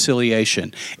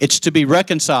reconciliation. It's to be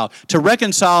reconciled. To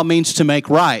reconcile means to make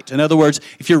right. In other words,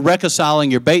 if you're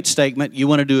reconciling your bait statement, you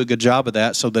want to do a good job of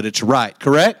that so that it's right,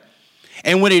 correct?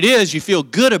 And when it is, you feel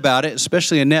good about it,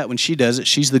 especially Annette when she does it.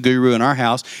 She's the guru in our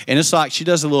house. And it's like she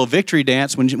does a little victory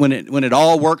dance when it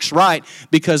all works right,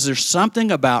 because there's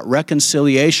something about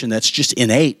reconciliation that's just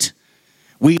innate.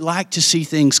 We like to see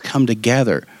things come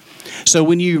together. So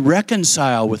when you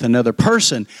reconcile with another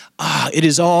person, it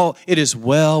is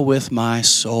well with my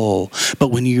soul. But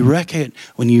when you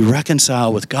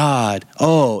reconcile with God,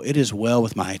 it is well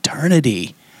with my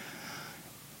eternity.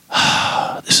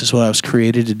 This is what I was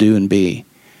created to do and be,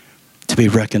 to be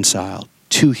reconciled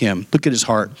to him. Look at his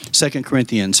heart. 2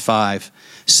 Corinthians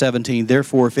 5:17.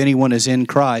 Therefore, if anyone is in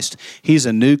Christ, he's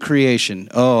a new creation.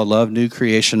 Oh, I love new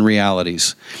creation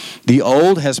realities. The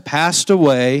old has passed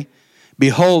away.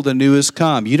 Behold, the new has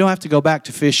come. You don't have to go back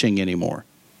to fishing anymore.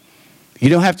 You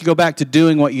don't have to go back to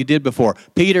doing what you did before.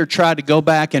 Peter tried to go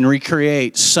back and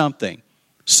recreate something,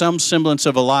 some semblance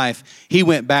of a life. He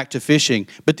went back to fishing.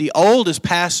 But the old has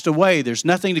passed away. There's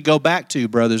nothing to go back to,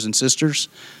 brothers and sisters.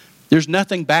 There's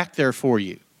nothing back there for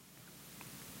you.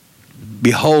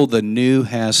 Behold, the new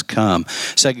has come.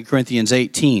 2 Corinthians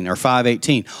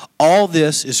 5:18. All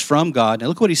this is from God. Now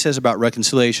look what he says about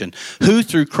reconciliation. Who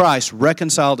through Christ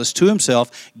reconciled us to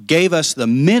himself, gave us the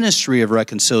ministry of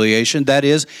reconciliation. That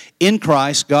is, in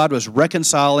Christ, God was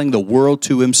reconciling the world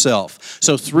to himself.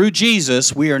 So through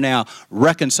Jesus, we are now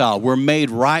reconciled. We're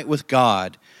made right with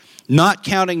God, not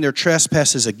counting their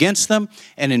trespasses against them,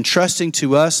 and entrusting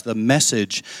to us the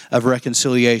message of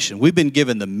reconciliation. We've been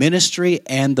given the ministry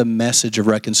and the message of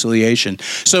reconciliation.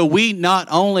 So we not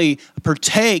only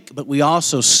partake, but we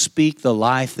also speak the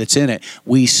life that's in it.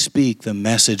 We speak the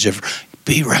message of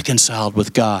be reconciled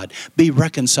with God. Be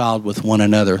reconciled with one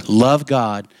another. Love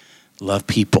God. Love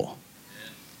people.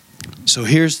 So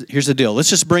here's the deal. Let's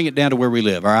just bring it down to where we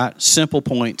live, all right? Simple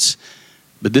points.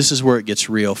 But this is where it gets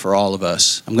real for all of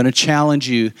us. I'm going to challenge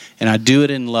you, and I do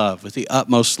it in love, with the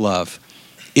utmost love.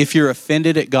 If you're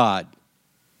offended at God,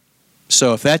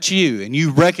 so if that's you, and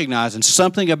you recognize, and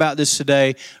something about this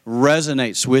today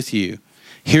resonates with you,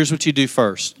 here's what you do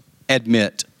first.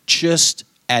 Admit. Just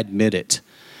admit it.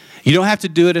 You don't have to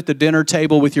do it at the dinner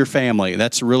table with your family.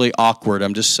 That's really awkward,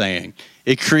 I'm just saying.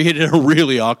 It created a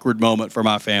really awkward moment for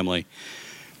my family.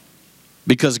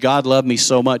 Because God loved me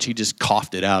so much, he just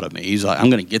coughed it out of me. He's like,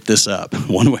 I'm going to get this up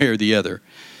one way or the other.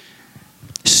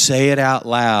 say it out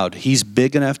loud. He's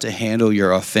big enough to handle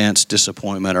your offense,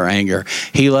 disappointment, or anger.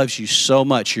 He loves you so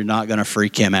much, you're not going to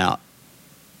freak him out.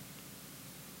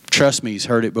 Trust me, he's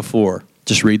heard it before.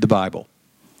 Just read the Bible.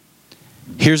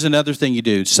 Here's another thing you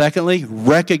do. Secondly,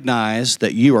 recognize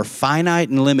that you are finite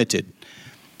and limited,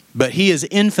 but he is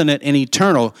infinite and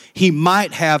eternal. He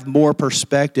might have more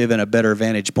perspective and a better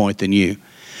vantage point than you.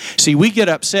 See, we get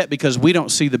upset because we don't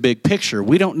see the big picture.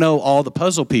 We don't know all the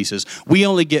puzzle pieces. We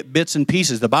only get bits and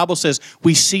pieces. The Bible says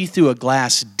we see through a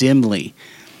glass dimly.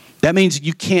 That means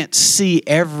you can't see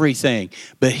everything.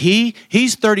 But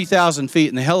he's 30,000 feet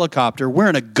in the helicopter. We're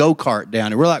in a go-kart down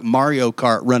here. We're like Mario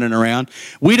Kart running around.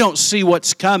 We don't see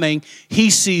what's coming. He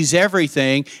sees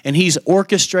everything, and he's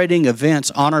orchestrating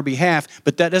events on our behalf.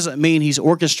 But that doesn't mean he's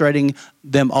orchestrating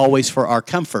them always for our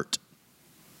comfort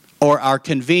or our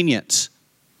convenience.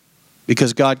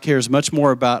 Because God cares much more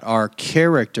about our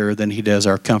character than he does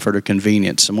our comfort or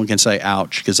convenience. Someone can say,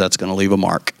 ouch, because that's going to leave a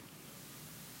mark.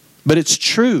 But it's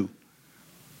true.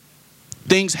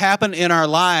 Things happen in our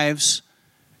lives.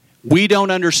 We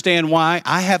don't understand why.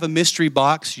 I have a mystery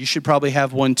box. You should probably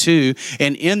have one too.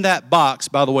 And in that box,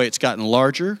 by the way, it's gotten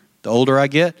larger the older I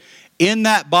get. In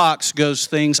that box goes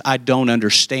things I don't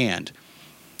understand.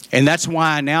 And that's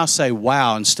why I now say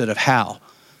wow instead of how.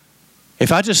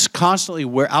 If I just constantly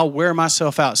I'll wear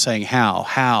myself out saying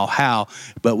how.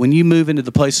 But when you move into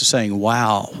the place of saying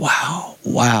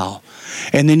wow,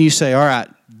 and then you say, all right,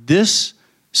 this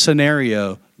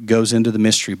scenario goes into the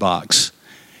mystery box.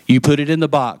 You put it in the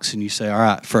box and you say, all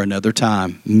right, for another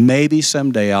time. Maybe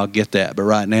someday I'll get that, but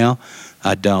right now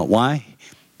I don't. Why?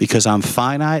 Because I'm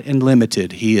finite and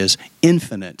limited. He is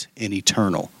infinite and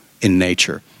eternal in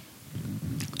nature.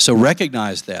 So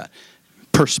recognize that.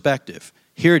 Perspective.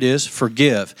 Here it is,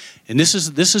 forgive. And this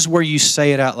is where you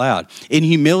say it out loud. In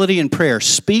humility and prayer,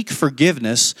 speak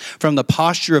forgiveness from the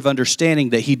posture of understanding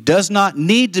that he does not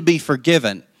need to be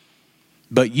forgiven,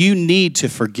 but you need to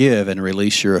forgive and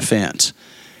release your offense.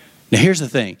 Now here's the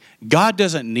thing. God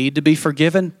doesn't need to be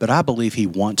forgiven, but I believe he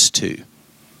wants to.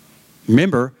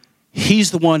 Remember, he's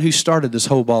the one who started this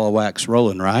whole ball of wax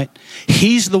rolling, right?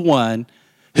 He's the one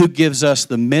who gives us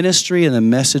the ministry and the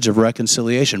message of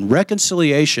reconciliation.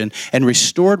 Reconciliation and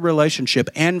restored relationship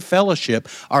and fellowship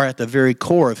are at the very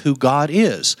core of who God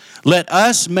is. Let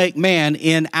us make man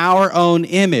in our own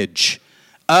image.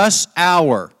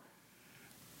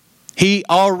 He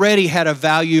already had a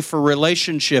value for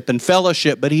relationship and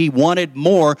fellowship, but he wanted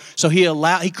more, so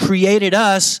he created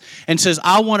us and says,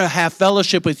 I want to have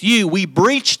fellowship with you. We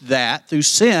breached that through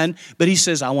sin, but he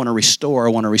says, I want to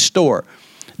restore.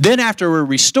 Then after we're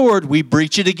restored, we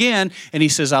breach it again. And he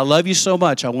says, I love you so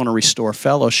much, I want to restore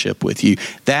fellowship with you.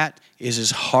 That is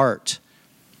his heart.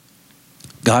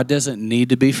 God doesn't need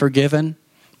to be forgiven,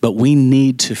 but we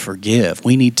need to forgive.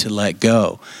 We need to let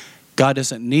go. God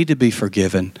doesn't need to be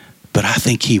forgiven, but I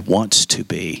think he wants to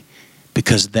be,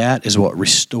 because that is what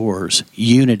restores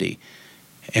unity.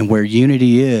 And where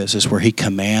unity is where he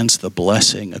commands the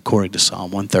blessing according to Psalm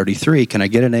 133. Can I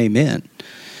get an amen?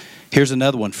 Here's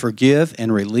another one. Forgive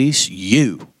and release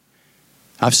you.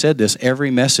 I've said this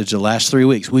every message the last 3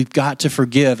 weeks. We've got to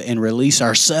forgive and release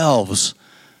ourselves.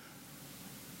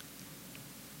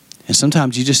 And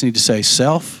sometimes you just need to say,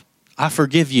 self, I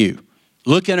forgive you.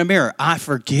 Look in a mirror. I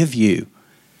forgive you.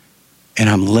 And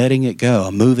I'm letting it go.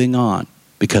 I'm moving on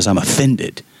because I'm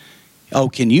offended. Oh,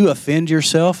 can you offend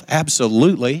yourself?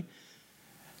 Absolutely.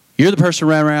 You're the person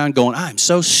running around going, I'm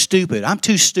so stupid. I'm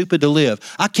too stupid to live.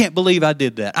 I can't believe I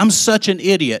did that. I'm such an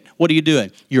idiot. What are you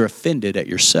doing? You're offended at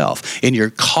yourself. And you're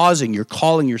calling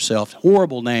yourself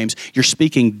horrible names. You're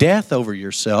speaking death over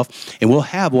yourself. And we'll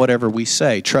have whatever we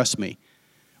say. Trust me.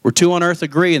 We're two on earth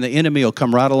agree, and the enemy will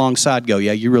come right alongside and go,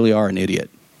 yeah, you really are an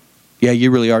idiot. Yeah, you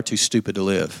really are too stupid to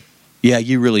live. Yeah,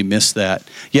 you really missed that.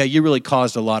 Yeah, you really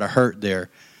caused a lot of hurt there.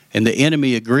 And the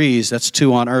enemy agrees. That's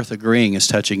two on earth agreeing is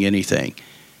touching anything.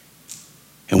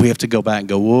 And we have to go back and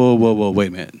go, whoa, wait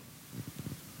a minute.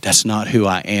 That's not who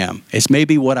I am. It's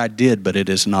maybe what I did, but it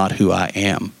is not who I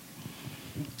am.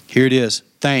 Here it is.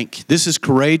 This is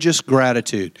courageous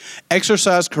gratitude.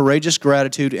 Exercise courageous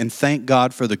gratitude and thank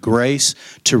God for the grace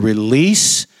to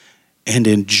release and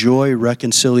enjoy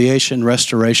reconciliation,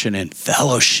 restoration, and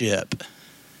fellowship.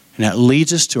 And that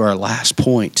leads us to our last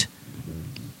point.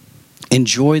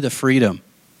 Enjoy the freedom.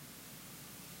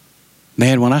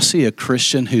 Man, when I see a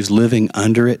Christian who's living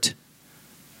under it,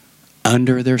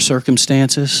 under their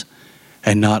circumstances,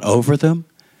 and not over them,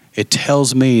 it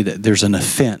tells me that there's an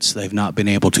offense they've not been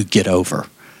able to get over.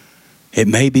 It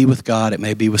may be with God, it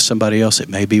may be with somebody else, it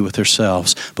may be with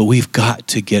themselves, but we've got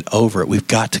to get over it. We've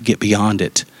got to get beyond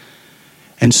it.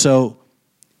 And so,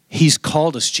 He's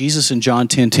called us. Jesus in John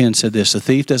 10:10 said this, the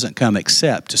thief doesn't come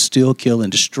except to steal, kill, and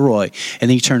destroy. And then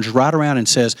he turns right around and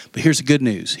says, but here's the good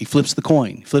news. He flips the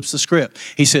coin, he flips the script.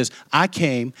 He says, I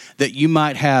came that you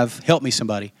might have, help me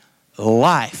somebody,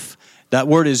 life. That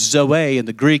word is zoe. In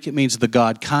the Greek, it means the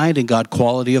God kind and God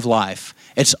quality of life.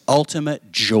 It's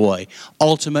ultimate joy,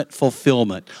 ultimate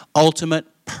fulfillment, ultimate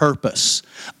purpose,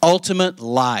 ultimate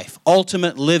life,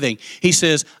 ultimate living. He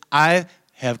says, I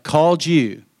have called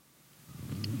you.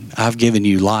 I've given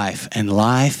you life, and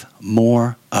life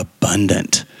more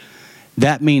abundant.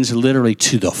 That means literally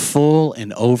to the full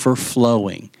and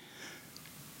overflowing.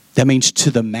 That means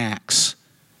to the max.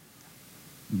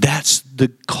 That's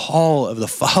the call of the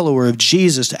follower of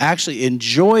Jesus, to actually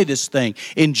enjoy this thing,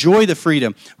 enjoy the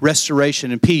freedom,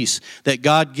 restoration, and peace that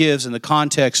God gives in the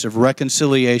context of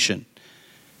reconciliation.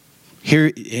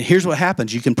 Here's what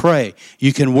happens. You can pray.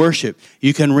 You can worship.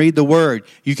 You can read the Word.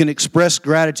 You can express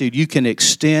gratitude. You can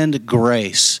extend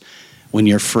grace when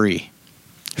you're free.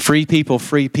 Free people,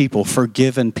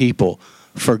 forgiven people,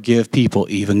 forgive people,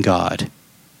 even God.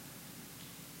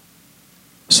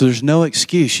 So there's no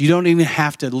excuse. You don't even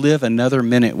have to live another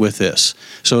minute with this.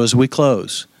 So as we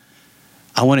close,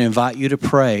 I want to invite you to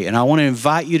pray, and I want to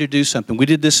invite you to do something. We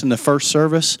did this in the first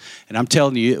service, and I'm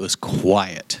telling you, it was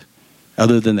quiet,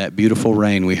 other than that beautiful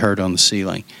rain we heard on the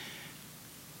ceiling.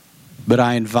 But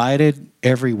I invited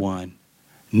everyone,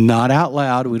 not out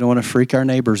loud, we don't want to freak our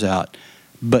neighbors out,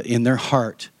 but in their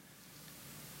heart,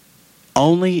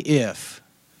 only if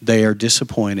they are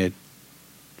disappointed,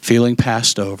 feeling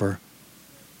passed over,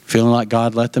 feeling like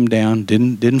God let them down,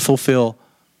 didn't fulfill,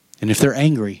 and if they're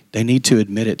angry, they need to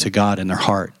admit it to God in their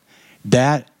heart.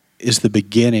 That is the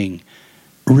beginning,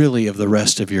 really, of the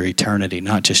rest of your eternity,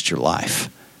 not just your life.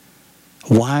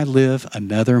 Why live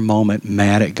another moment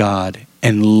mad at God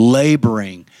and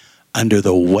laboring under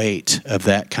the weight of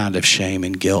that kind of shame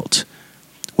and guilt?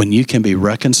 When you can be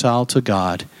reconciled to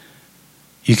God,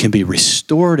 you can be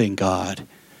restored in God,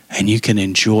 and you can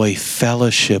enjoy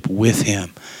fellowship with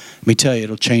Him. Let me tell you,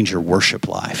 it'll change your worship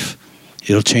life.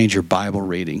 It'll change your Bible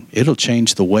reading. It'll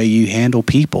change the way you handle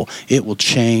people. It will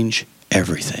change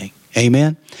everything.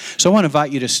 Amen? So I want to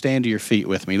invite you to stand to your feet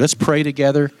with me. Let's pray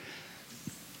together.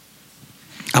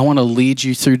 I want to lead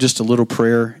you through just a little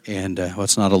prayer, and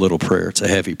it's not a little prayer, it's a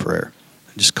heavy prayer.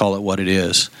 Just call it what it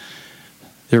is.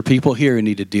 There are people here who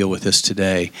need to deal with this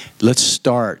today. Let's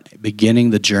start beginning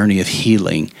the journey of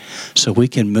healing so we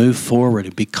can move forward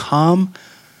and become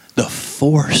the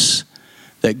force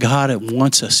that God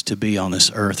wants us to be on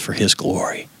this earth for His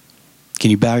glory.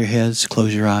 Can you bow your heads,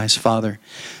 close your eyes? Father,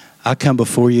 I come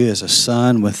before you as a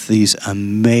son with these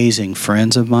amazing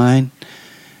friends of mine,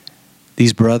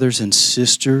 these brothers and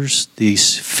sisters,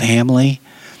 these family.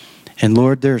 And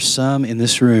Lord, there are some in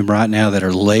this room right now that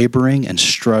are laboring and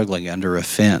struggling under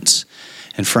offense.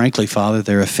 And frankly, Father,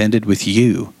 they're offended with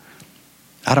you.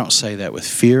 I don't say that with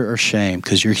fear or shame,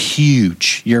 because you're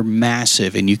huge, you're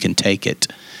massive, and you can take it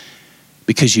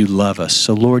because you love us.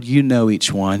 So Lord, you know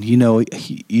each one. You know,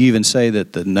 you even say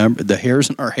that the hairs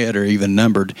in our head are even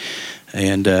numbered,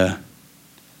 and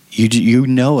you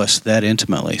know us that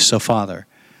intimately. So Father,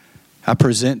 I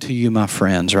present to you my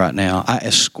friends right now. I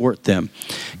escort them,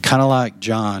 kind of like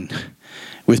John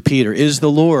with Peter, is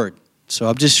the Lord. So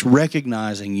I'm just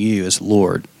recognizing you as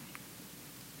Lord.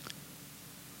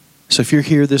 So if you're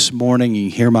here this morning and you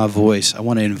hear my voice, I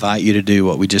want to invite you to do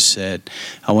what we just said.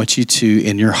 I want you to,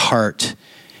 in your heart,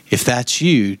 if that's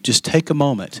you, just take a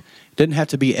moment. It doesn't have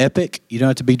to be epic. You don't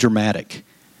have to be dramatic.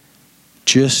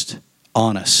 Just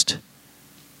honest.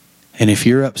 And if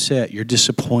you're upset, you're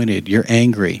disappointed, you're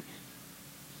angry,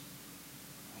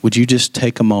 would you just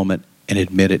take a moment and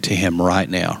admit it to Him right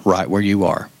now, right where you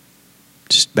are?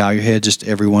 Just bow your head, just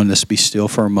everyone, let's be still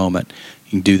for a moment.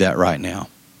 You can do that right now.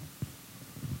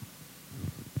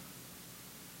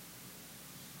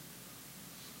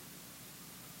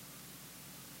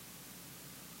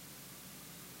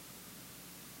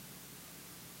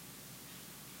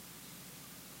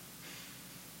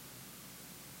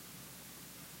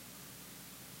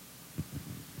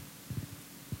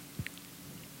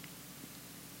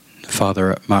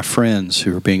 Father, my friends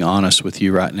who are being honest with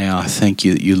you right now, I thank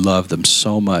you that you love them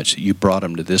so much that you brought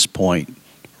them to this point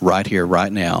right here,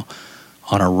 right now,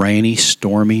 on a rainy,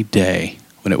 stormy day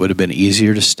when it would have been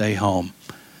easier to stay home.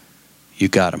 You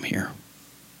got them here.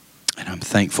 And I'm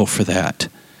thankful for that.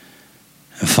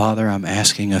 And Father, I'm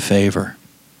asking a favor.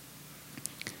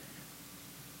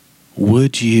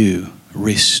 Would you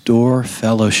restore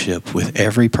fellowship with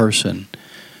every person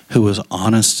who was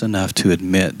honest enough to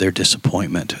admit their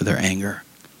disappointment or their anger?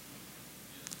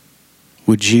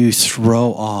 Would you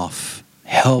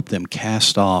help them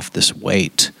cast off this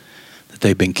weight that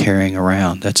they've been carrying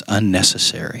around that's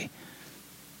unnecessary.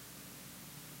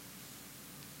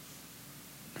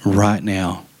 Right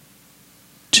now,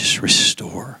 just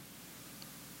restore.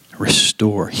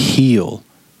 Restore. Heal.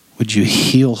 Would you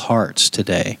heal hearts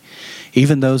today?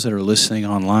 Even those that are listening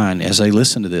online, as they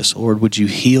listen to this, Lord, would you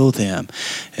heal them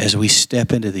as we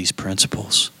step into these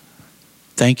principles?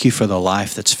 Thank you for the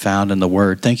life that's found in the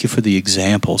Word. Thank you for the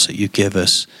examples that you give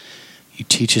us. You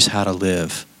teach us how to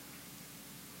live.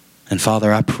 And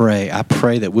Father, I pray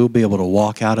that we'll be able to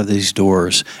walk out of these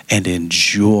doors and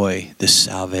enjoy this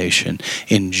salvation,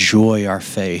 enjoy our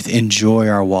faith, enjoy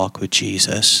our walk with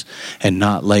Jesus, and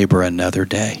not labor another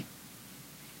day.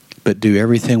 But do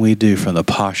everything we do from the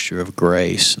posture of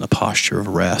grace and the posture of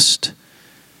rest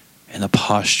and the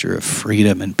posture of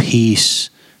freedom and peace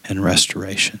and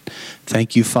restoration.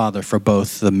 Thank you, Father, for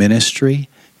both the ministry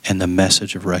and the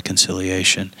message of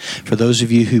reconciliation. For those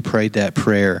of you who prayed that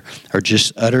prayer or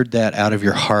just uttered that out of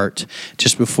your heart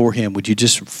just before Him, would you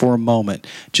just for a moment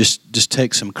just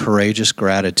take some courageous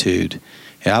gratitude?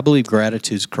 And I believe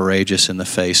gratitude is courageous in the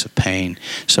face of pain.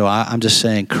 So I'm just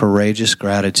saying courageous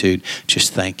gratitude.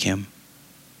 Just thank Him.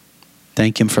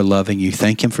 Thank Him for loving you.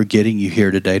 Thank Him for getting you here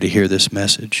today to hear this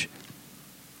message.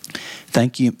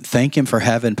 Thank Him for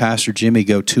having Pastor Jimmy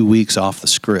go 2 weeks off the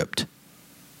script.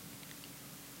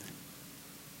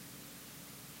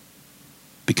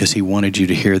 Because He wanted you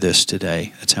to hear this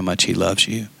today. That's how much He loves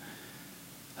you.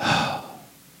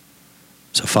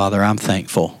 So Father, I'm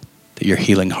thankful that you're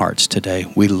healing hearts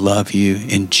today. We love you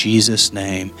in Jesus'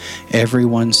 name.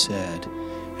 Everyone said,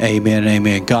 amen,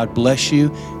 amen. God bless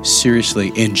you.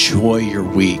 Seriously, enjoy your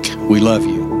week. We love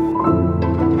you.